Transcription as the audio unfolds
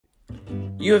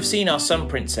You have seen our Sun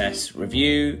Princess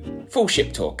review, full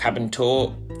ship tour, cabin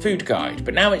tour, food guide,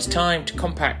 but now it's time to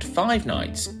compact 5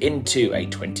 nights into a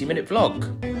 20-minute vlog.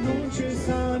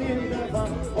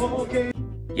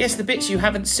 Yes, the bits you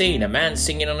haven't seen: a man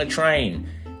singing on a train,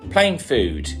 plane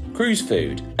food, cruise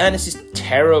food, Ernest's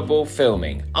terrible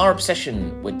filming, our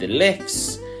obsession with the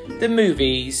lifts, the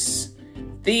movies,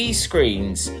 the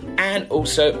screens, and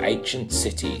also ancient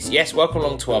cities. Yes, welcome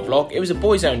along to our vlog. It was a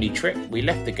boys only trip. We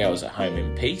left the girls at home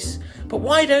in peace. But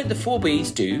why don't the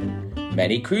 4Bs do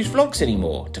many cruise vlogs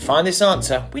anymore? To find this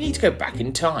answer, we need to go back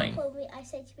in time. Well, I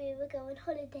said we were going on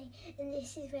holiday, and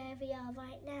this is where we are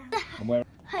right now.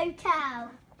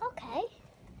 Hotel. Okay.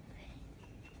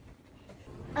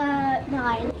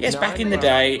 9. Yes, back in the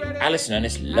day, Alice and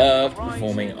Ernest loved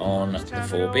performing on the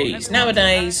 4Bs.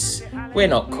 Nowadays, we're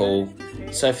not cool.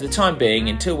 So for the time being,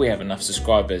 until we have enough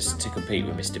subscribers to compete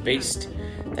with Mr. Beast,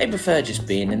 they prefer just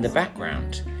being in the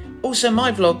background. Also,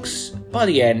 my vlogs, by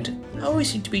the end, I always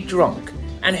seem to be drunk.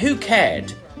 And who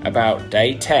cared about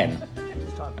day 10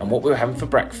 and what we were having for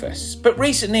breakfast? But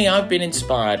recently I've been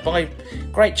inspired by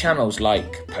great channels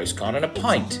like Postcard and a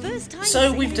Pint.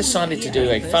 So we've decided to do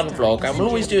a fun vlog, and we'll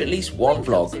always do at least one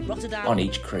vlog on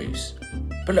each cruise.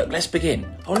 But look, let's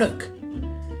begin. Oh look,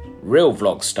 real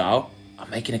vlog style, I'm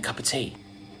making a cup of tea.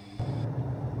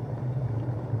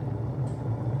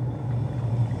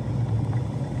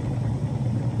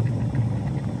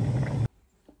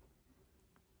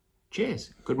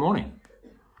 Cheers, good morning.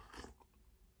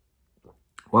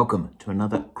 Welcome to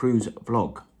another cruise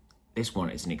vlog. This one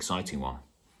is an exciting one.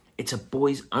 It's a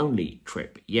boys only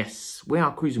trip. Yes, we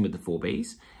are cruising with the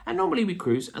 4Bs, and normally we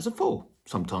cruise as a 4.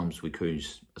 Sometimes we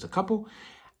cruise as a couple,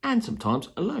 and sometimes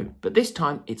alone. But this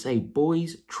time it's a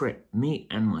boys trip. Me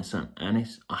and my son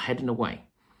Ernest are heading away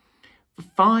for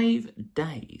 5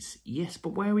 days. Yes,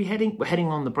 but where are we heading? We're heading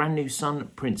on the brand new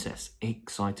Sun Princess.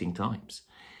 Exciting times.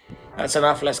 That's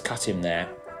enough, let's cut him there.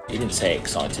 He didn't say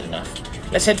excited enough.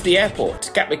 Let's head to the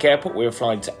airport. Gatwick Airport, we were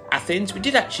flying to Athens. We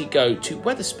did actually go to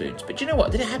Wetherspoons, but you know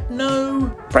what? They had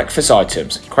no breakfast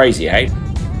items. Crazy, eh?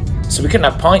 So we couldn't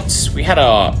have pints. We had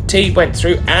our tea, went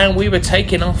through, and we were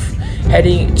taking off,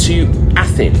 heading to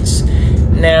Athens.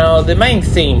 Now, the main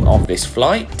theme of this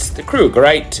flight, the crew were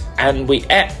great, and we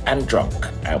ate and drunk,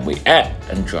 and we ate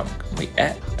and drunk, and we ate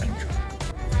and drunk.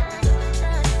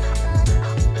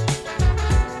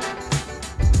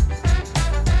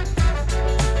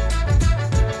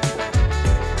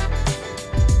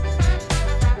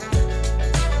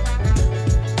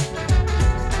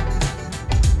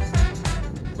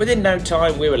 Within no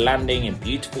time, we were landing in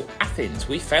beautiful Athens.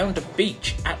 We found a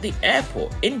beach at the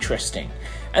airport. Interesting.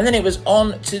 And then it was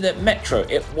on to the metro.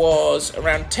 It was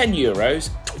around €10,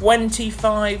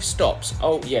 25 stops.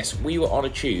 Oh yes, we were on a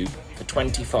tube for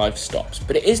 25 stops.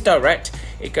 But it is direct.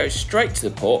 It goes straight to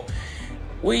the port.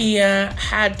 We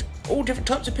had all different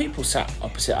types of people sat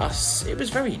opposite us. It was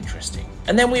very interesting.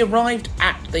 And then we arrived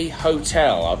at the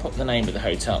hotel. I'll put the name of the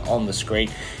hotel on the screen.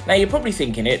 Now you're probably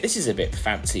thinking this is a bit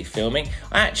fancy filming.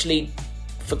 I actually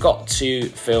forgot to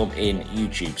film in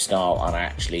YouTube style, and I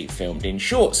actually filmed in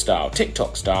short style,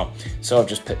 TikTok style. So I've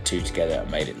just put two together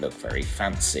and made it look very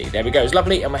fancy. There we go, it's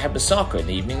lovely. And we had Masako in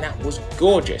the evening. That was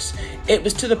gorgeous. It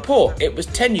was to the port. It was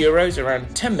 €10,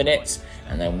 around 10 minutes.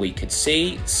 And then we could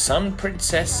see Sun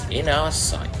Princess in our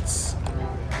sights.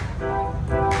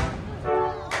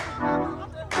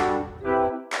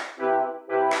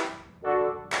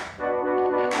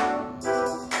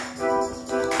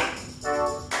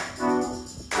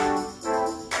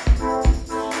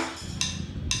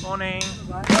 Morning.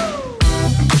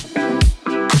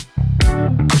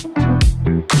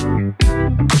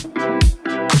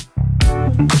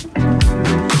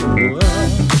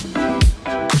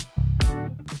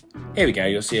 Here we go,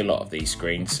 you'll see a lot of these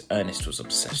screens. Ernest was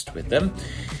obsessed with them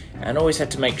and always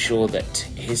had to make sure that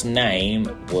his name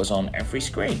was on every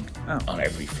screen, on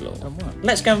every floor. Oh, wow.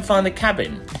 Let's go and find the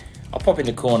cabin. I'll pop in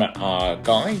the corner our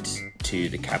guide to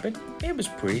the cabin. It was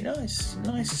pretty nice.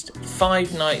 Nice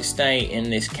 5-night stay in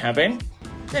this cabin.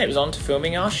 Then it was on to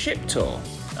filming our ship tour.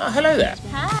 Oh, hello there.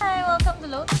 Hi, welcome to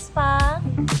Lotus Spa.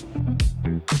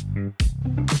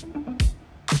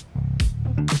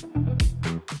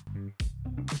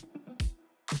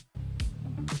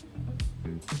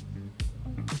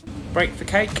 Break for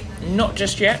cake? Not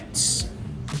just yet.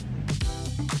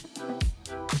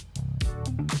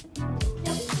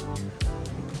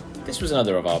 This was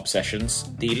another of our obsessions,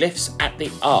 the lifts at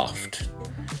the aft.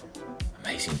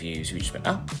 Amazing views, we just went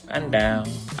up and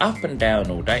down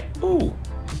all day. Ooh,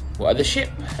 what other ship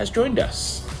has joined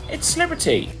us? It's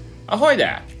Celebrity. Ahoy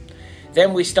there.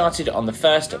 Then we started on the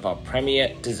first of our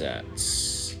premier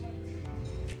desserts.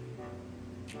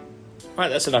 Right,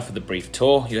 that's enough of the brief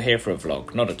tour. You're here for a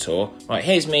vlog, not a tour. Right,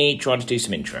 here's me trying to do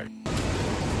some intro.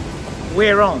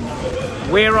 We're on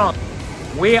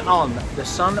the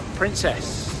Sun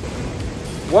Princess.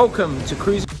 Welcome to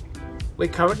cruise. We're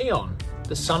currently on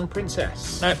the Sun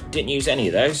Princess. No, didn't use any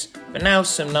of those, but now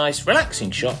some nice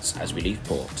relaxing shots as we leave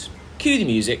port. Cue the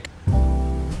music.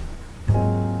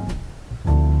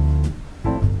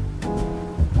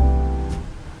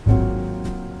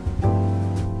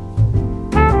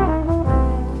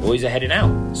 Boys are heading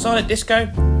out. Silent disco,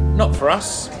 not for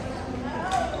us.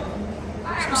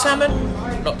 Some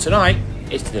salmon, not tonight.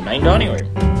 It's to the main dining room.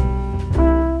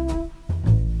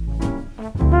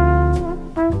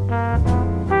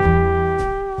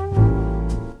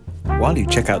 While you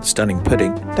check out the stunning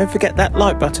pudding, don't forget that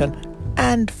like button.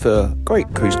 And for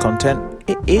great cruise content,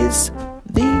 it is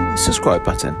the subscribe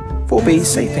button. 4Bs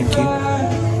say thank you.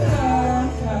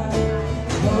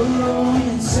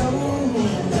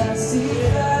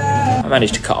 I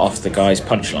managed to cut off the guy's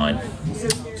punchline.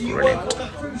 Brilliant.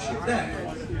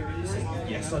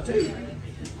 Yes, I do.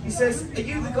 He says, are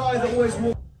you the guy that always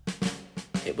walks?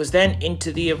 It was then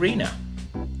into the arena.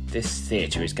 This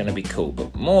theatre is going to be cool,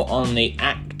 but more on the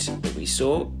act that we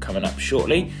saw coming up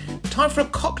shortly. Time for a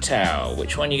cocktail.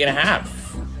 Which one are you going to have?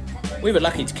 We were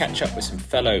lucky to catch up with some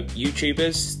fellow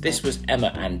YouTubers. This was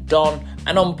Emma and Don,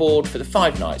 and on board for the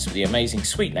 5 nights with the amazing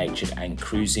sweet-natured and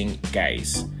cruising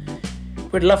gays.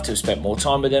 We'd love to have spent more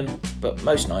time with them, but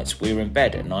most nights we were in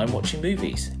bed at 9 watching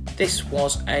movies. This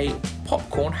was a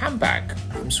popcorn handbag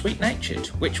from Sweet Natured.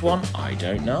 Which one? I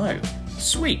don't know.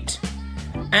 Sweet.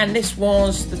 And this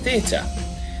was the theatre.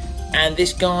 And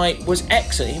this guy was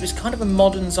excellent. He was kind of a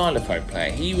modern xylophone player.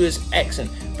 He was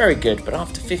excellent, very good, but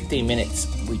after 15 minutes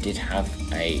we did have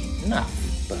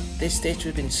enough. But this theatre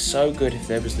had been so good if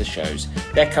there was the shows.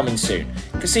 They're coming soon.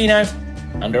 Casino,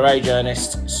 underage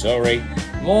Ernest, sorry.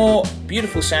 More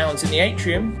beautiful sounds in the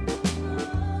atrium.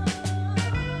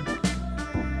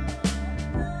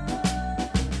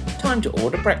 Time to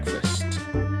order breakfast.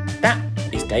 That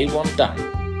is day 1 done.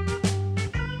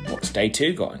 What's day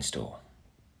 2 got in store?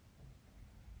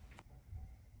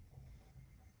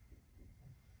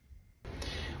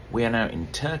 We are now in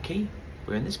Turkey.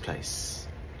 We're in this place,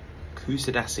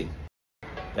 Kusadasi.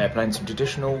 They're playing some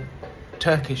traditional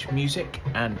Turkish music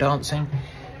and dancing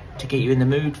to get you in the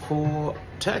mood for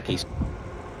Turkey.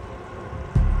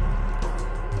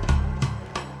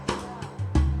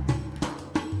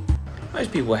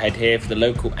 Most people head here for the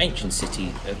local ancient city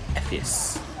of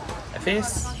Ephes.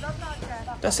 Ephes?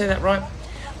 Did I say that right?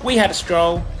 We had a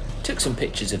stroll, took some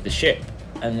pictures of the ship,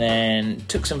 and then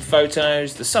took some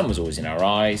photos. The sun was always in our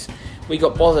eyes. We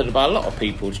got bothered by a lot of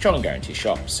people to try and go into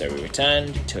shops, so we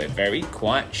returned to a very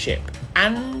quiet ship.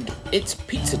 And it's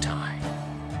pizza time.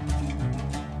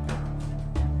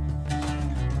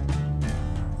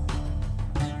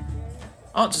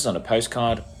 Answers on a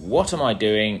postcard. What am I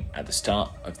doing at the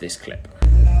start of this clip?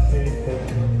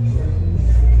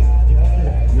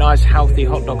 Nice healthy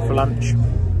hot dog for lunch.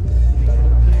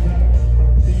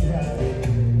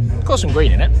 Got some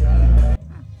green in it.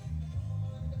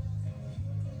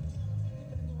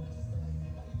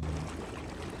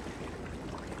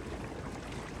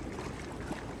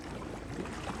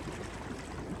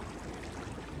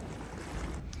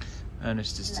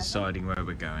 Ernest is deciding where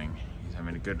we're going. He's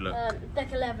having a good look.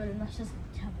 Deck 11, that's just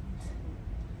cabins.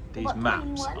 These What,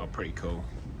 maps 21? are pretty cool.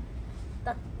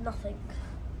 That's nothing.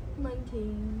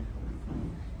 19.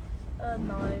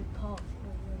 No, part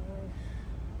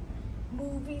 4.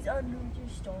 Movies and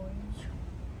news stories.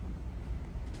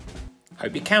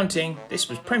 Hope you're counting. This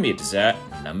was Premier Dessert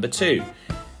number 2.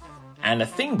 And a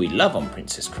thing we love on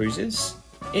Princess Cruises,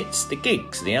 it's the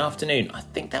gigs of the afternoon. I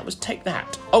think that was Take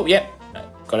That. Oh, yeah.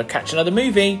 Got to catch another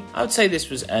movie. I would say this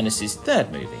was Ernest's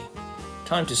 3rd movie.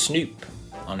 Time to snoop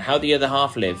on how the other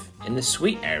half live in the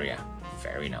suite area.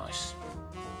 Very nice.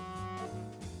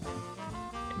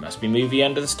 It must be movie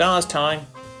under the stars time.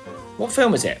 What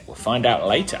film is it? We'll find out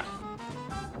later.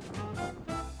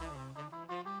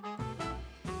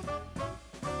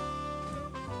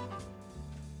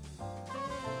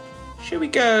 Should we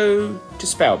go to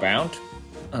Spellbound?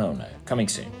 Oh no, coming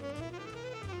soon.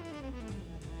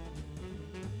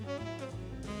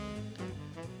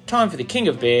 Time for the King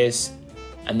of Beers,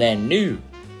 and then new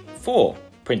for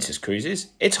Princess Cruises,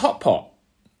 it's Hot Pot.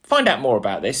 Find out more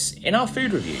about this in our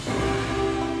food review.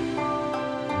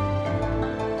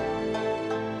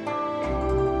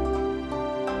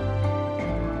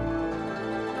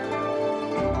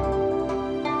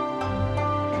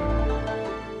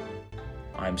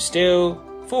 I'm still,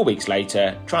 4 weeks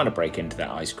later, trying to break into that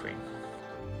ice cream.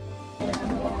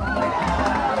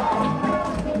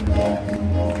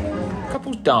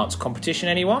 dance competition,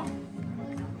 anyone?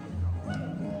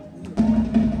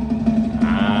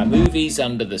 Movies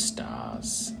under the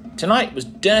stars. Tonight was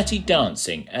Dirty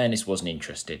Dancing. Ernest wasn't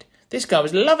interested. This guy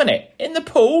was loving it. In the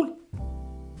pool.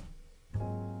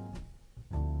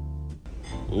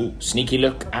 Ooh, sneaky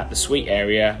look at the suite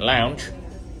area lounge.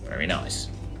 Very nice.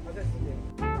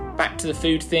 Back to the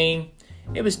food theme.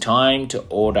 It was time to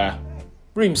order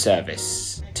room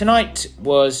service. Tonight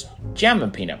was jam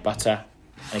and peanut butter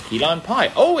and a key lime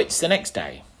pie. Oh, it's the next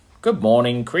day. Good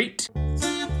morning, Crete.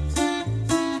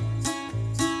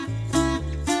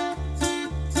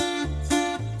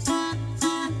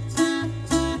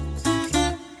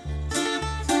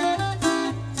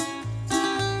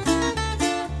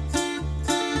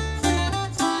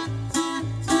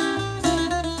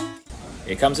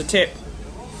 Here comes a tip.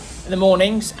 In the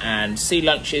mornings and sea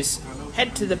lunches,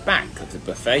 head to the back of the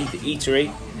buffet, the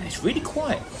eatery, and it's really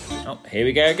quiet. Oh, here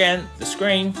we go again, the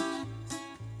screen.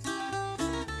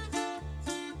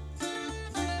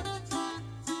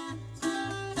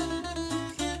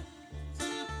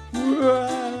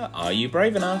 Are you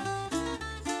brave enough?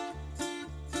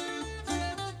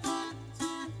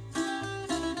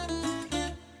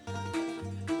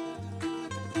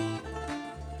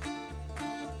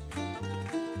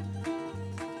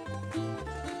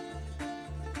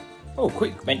 Oh,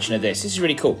 quick mention of this. This is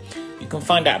really cool. You can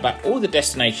find out about all the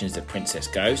destinations that Princess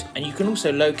goes, and you can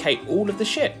also locate all of the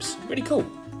ships. Really cool.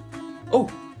 Oh,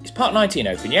 is Part 19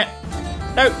 open yet?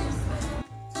 Nope.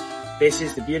 This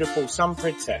is the beautiful Sun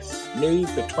Princess, new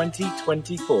for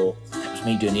 2024. That was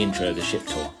me doing the intro of the ship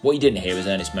tour. What you didn't hear was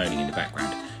Ernest moaning in the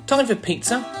background. Time for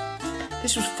pizza.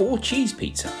 This was 4 cheese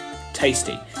pizza.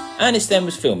 Tasty. Ernest then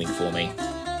was filming for me.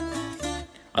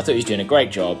 I thought he was doing a great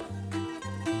job.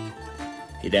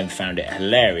 He then found it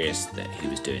hilarious that he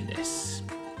was doing this.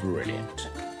 Brilliant.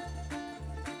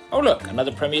 Oh look,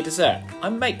 another premier dessert. I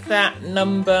make that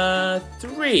number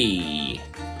 3.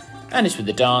 And it's with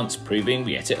the dance, proving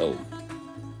we ate it all.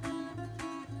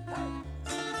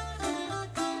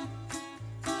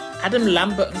 Adam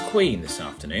Lambert and Queen this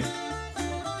afternoon.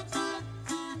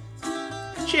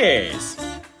 Cheers.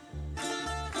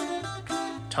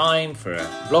 Time for a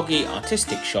vloggy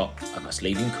artistic shot of us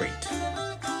leaving Crete.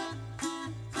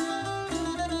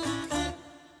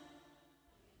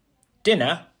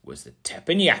 Dinner was the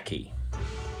teppanyaki.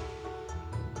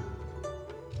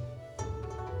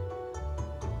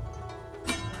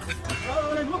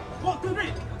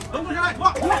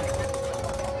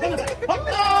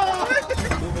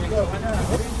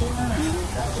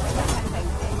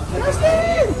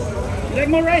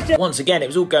 Once again, it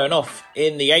was all going off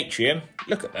in the atrium.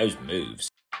 Look at those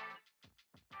moves.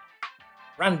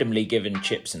 Randomly given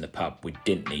chips in the pub. We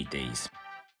didn't need these.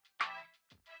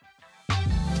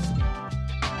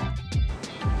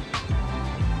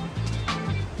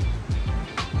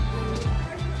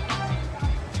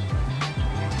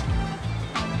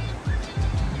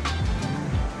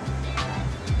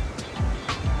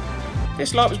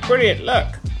 This light was brilliant,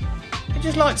 look. It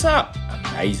just lights up.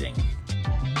 Amazing.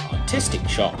 Artistic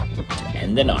shot to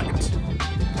end the night.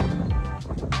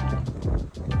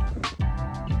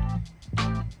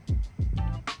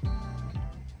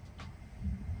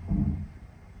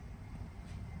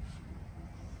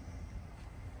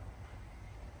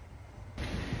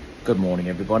 Good morning,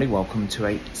 everybody. Welcome to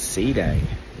a sea day.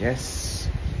 Yes.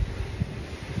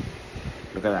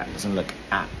 Look at that. Doesn't look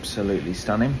absolutely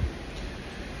stunning.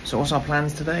 So what's our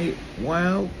plans today?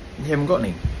 Well, we haven't got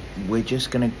any. We're just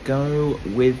going to go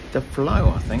with the flow,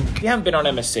 I think. If you haven't been on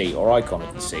MSC or Icon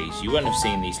of the Seas, you won't have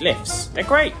seen these lifts. They're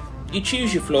great. You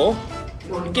choose your floor,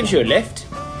 it gives you a lift,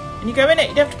 and you go in it.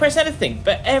 You don't have to press anything.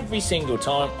 But every single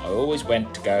time, I always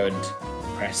went to go and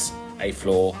press a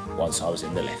floor once I was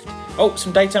in the lift. Oh,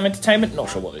 some daytime entertainment. Not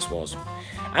sure what this was.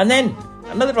 And then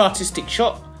another artistic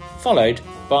shot, followed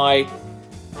by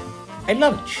a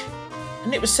lunch.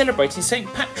 And it was celebrating St.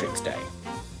 Patrick's Day.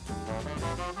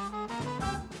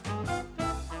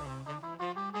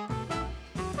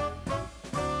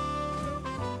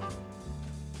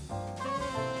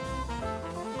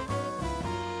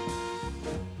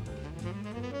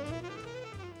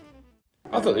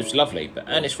 I thought this was lovely, but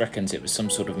Ernest reckons it was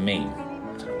some sort of meme.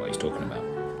 I don't know what he's talking about.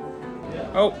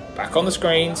 Oh, back on the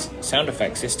screens. Sound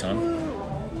effects this time.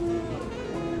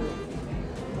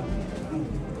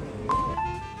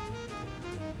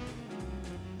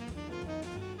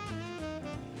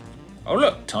 Oh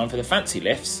look, time for the fancy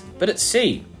lifts, but at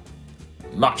sea.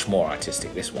 Much more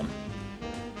artistic, this one.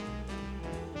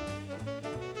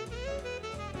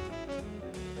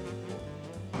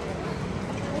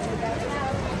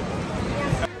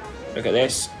 Look at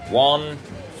this. One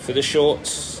for the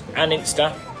shorts and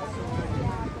Insta.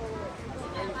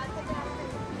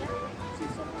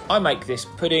 I make this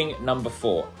pudding number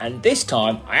 4, and this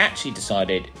time I actually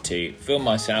decided to film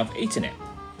myself eating it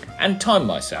and time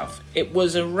myself. It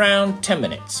was around 10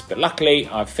 minutes, but luckily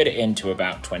I fit it into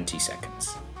about 20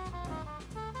 seconds.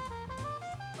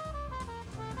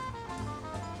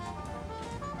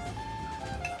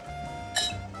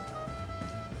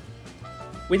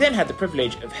 We then had the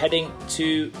privilege of heading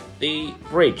to the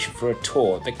bridge for a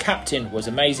tour. The captain was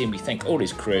amazing. We thanked all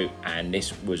his crew, and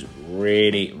this was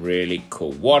really, really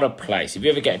cool. What a place. If you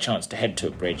ever get a chance to head to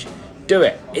a bridge, do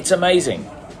it. It's amazing.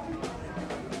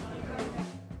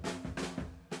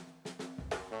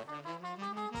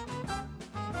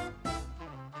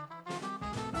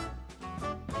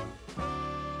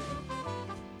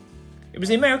 It was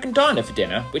the American Diner for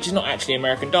dinner, which is not actually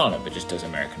American Diner, but just does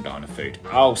American Diner food.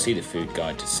 I'll see the food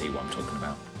guide to see what I'm talking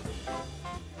about.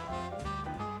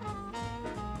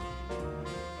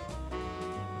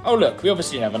 Oh look, we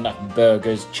obviously didn't have enough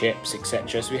burgers, chips,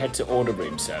 etc, so we had to order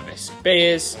room service.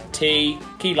 Beers, tea,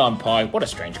 key lime pie, what a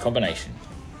strange combination.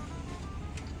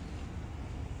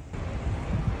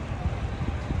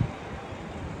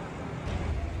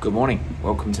 Good morning,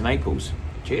 welcome to Naples.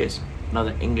 Cheers.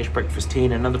 Another English breakfast tea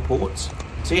and another port.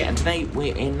 So yeah, and today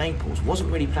we're in Naples. Wasn't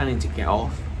really planning to get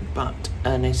off, but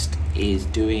Ernest is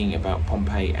doing about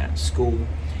Pompeii at school.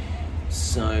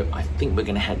 So I think we're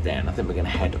gonna head there, and I think we're gonna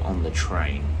head on the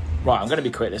train. Right, I'm gonna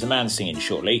be quick, there's a man singing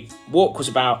shortly. Walk was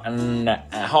about a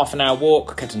half an hour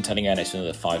walk. I kept on telling Ernest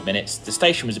another 5 minutes. The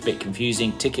station was a bit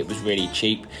confusing, ticket was really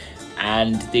cheap,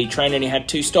 and the train only had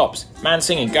 2 stops. Man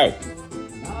singing, go.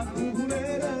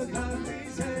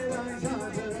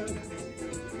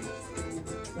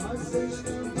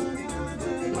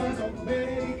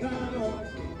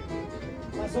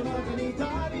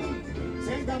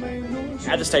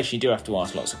 At the station, you do have to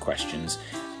ask lots of questions,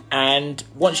 and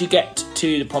once you get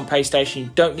to the Pompeii station, you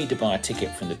don't need to buy a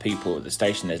ticket from the people at the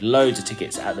station. There's loads of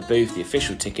tickets at the booth, the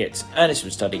official tickets. Ernest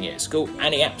was studying it at school,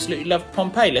 and he absolutely loved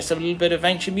Pompeii. Let's have a little bit of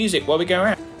ancient music while we go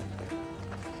around.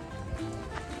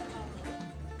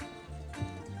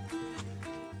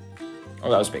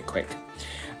 Oh, that was a bit quick.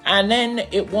 And then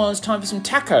it was time for some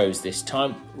tacos this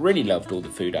time. Really loved all the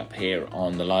food up here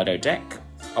on the Lido deck.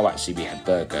 Oh, actually, we had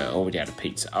burger, already had a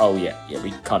pizza. Oh, yeah,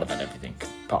 we kind of had everything,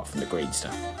 apart from the green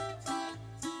stuff.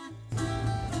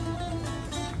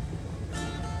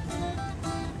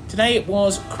 Today it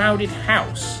was Crowded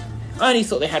House. I only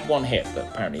thought they had one here, but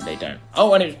apparently they don't.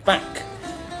 Oh, and it was back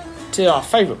to our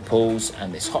favourite pools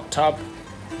and this hot tub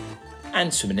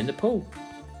and swimming in the pool.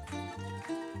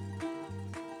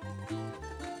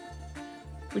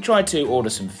 We tried to order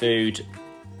some food,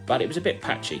 but it was a bit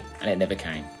patchy and it never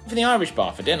came. For the Irish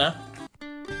bar for dinner.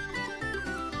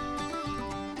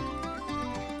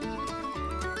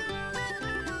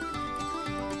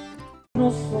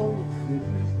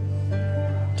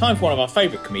 Time for one of our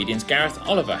favourite comedians, Gareth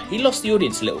Oliver. He lost the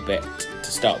audience a little bit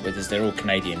to start with, as they're all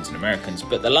Canadians and Americans,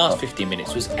 but the last 15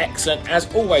 minutes was excellent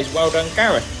as always. Well done,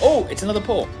 Gareth. Oh, it's another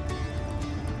pour.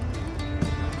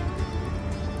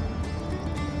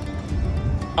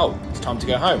 Oh, it's time to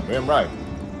go home. We're in Rome.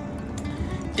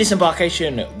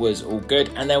 Disembarkation was all good,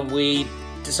 and then we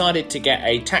decided to get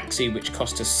a taxi which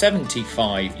cost us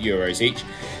 €75 each.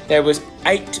 There was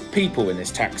 8 people in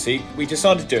this taxi. We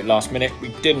decided to do it last minute. We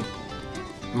didn't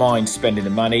mind spending the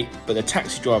money, but the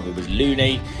taxi driver was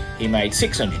loony. He made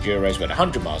 €600, went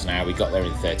 100 miles an hour. We got there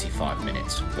in 35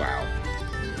 minutes. Wow.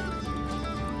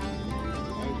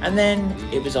 And then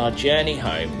it was our journey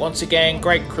home. Once again,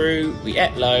 great crew, we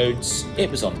ate loads,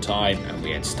 it was on time, and we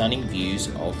had stunning views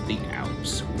of the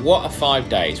Alps. What a 5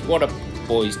 days, what a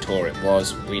boys' tour it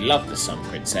was. We loved the Sun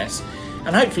Princess,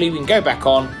 and hopefully we can go back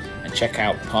on and check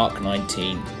out Park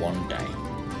 19 one day.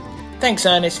 Thanks,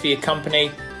 Ernest, for your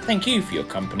company. Thank you for your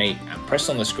company, and press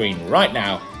on the screen right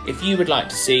now if you would like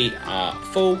to see our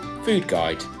full food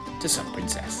guide to Sun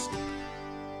Princess.